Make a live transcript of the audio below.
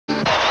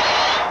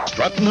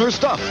strutting her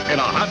stuff in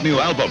a hot new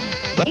album.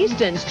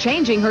 Easton's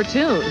changing her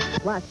tune.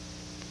 Plus,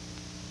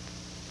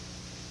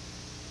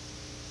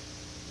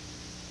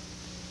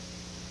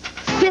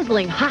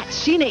 sizzling hot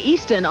Sheena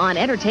Easton on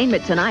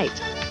Entertainment Tonight.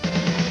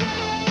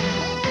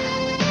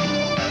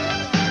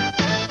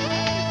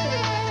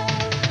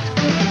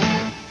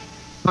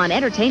 On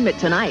Entertainment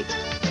Tonight.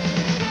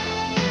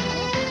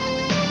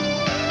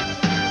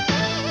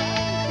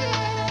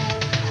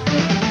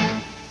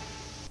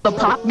 The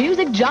pop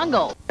music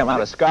jungle. Come out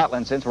of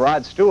Scotland since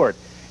Rod Stewart,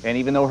 and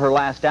even though her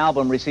last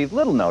album received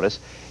little notice,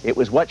 it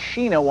was what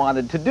Sheena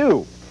wanted to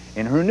do.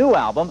 In her new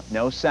album,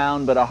 No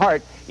Sound But a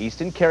Heart,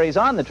 Easton carries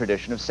on the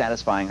tradition of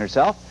satisfying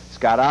herself.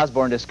 Scott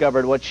Osborne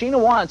discovered what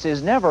Sheena wants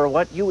is never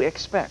what you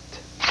expect.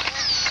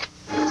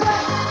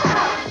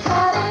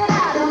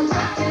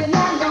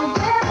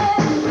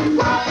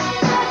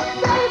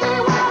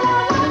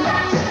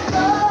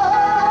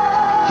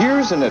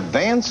 Here's an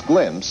advanced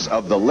glimpse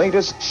of the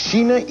latest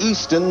Sheena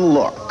Easton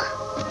look.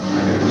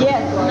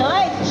 Yes,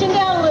 nice. Chin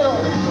down a little.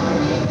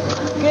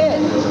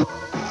 Good.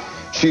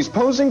 She's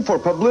posing for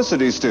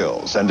publicity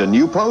stills and a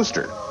new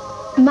poster.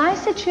 My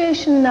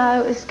situation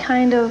now is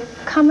kind of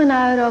coming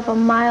out of a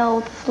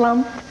mild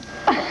slump.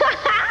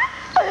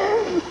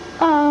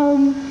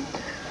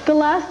 The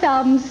last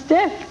album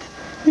stiffed,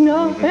 you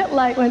know, it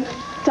like went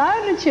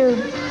down the tube.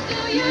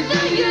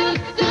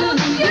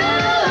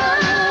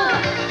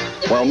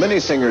 While many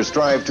singers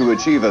strive to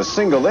achieve a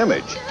single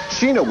image,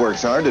 Sheena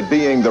works hard at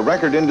being the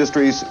record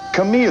industry's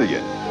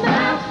chameleon.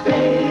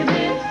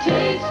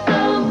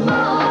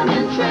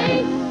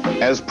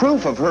 As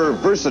proof of her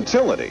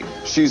versatility,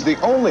 she's the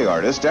only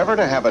artist ever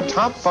to have a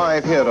top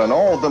 5 hit on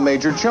all the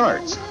major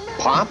charts: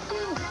 pop,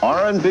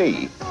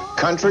 R&B,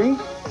 country,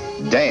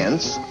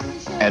 dance,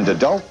 and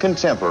adult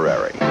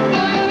contemporary.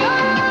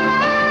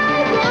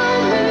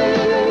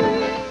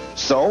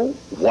 So,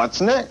 what's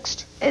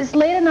next? It's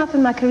late enough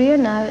in my career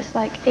now, it's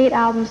like 8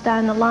 albums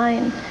down the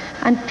line,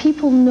 and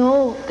people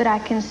know that I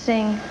can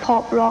sing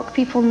pop rock,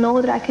 people know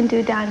that I can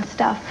do dance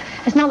stuff.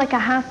 It's not like I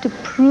have to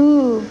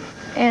prove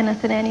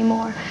anything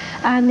anymore.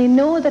 And they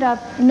know that I've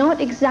not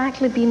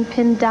exactly been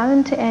pinned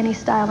down to any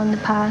style in the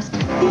past.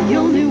 The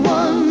only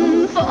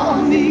one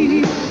for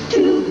me,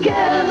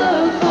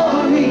 together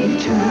for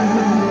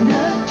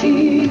eternity.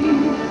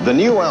 The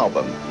new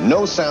album,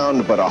 No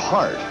Sound But a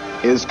Heart,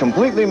 is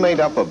completely made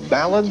up of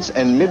ballads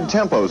and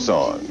mid-tempo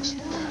songs.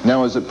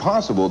 Now, is it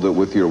possible that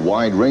with your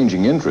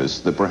wide-ranging interests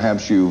that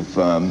perhaps you've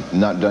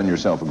not done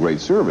yourself a great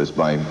service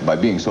by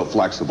being so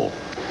flexible?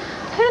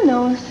 Who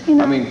knows, you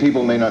know? I mean,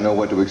 people may not know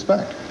what to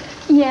expect.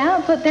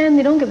 Yeah, but then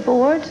they don't get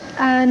bored,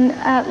 and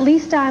at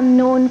least I'm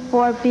known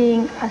for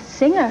being a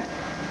singer,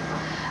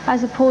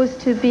 as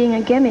opposed to being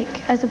a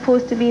gimmick, as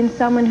opposed to being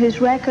someone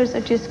whose records are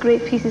just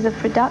great pieces of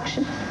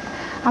production.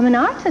 I'm an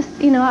artist,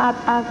 you know.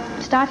 I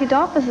started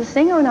off as a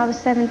singer when I was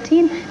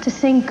 17 to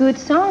sing good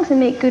songs and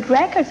make good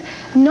records,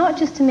 not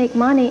just to make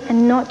money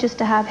and not just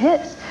to have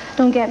hits.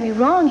 Don't get me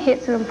wrong,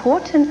 hits are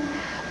important,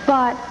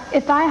 but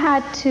if I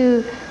had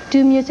to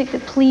do music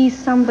that pleased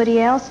somebody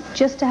else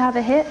just to have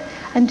a hit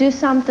and do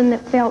something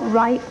that felt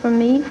right for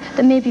me,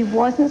 that maybe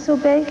wasn't so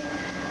big,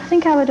 I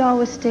think I would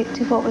always stick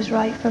to what was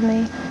right for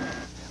me.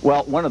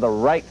 Well, one of the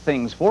right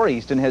things for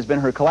Easton has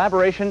been her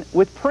collaboration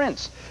with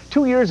Prince.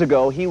 2 years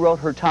ago, he wrote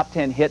her top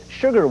 10 hit,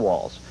 Sugar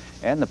Walls.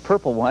 And the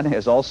Purple One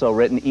has also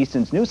written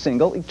Easton's new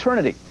single,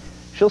 Eternity.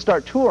 She'll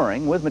start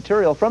touring with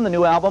material from the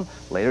new album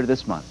later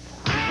this month.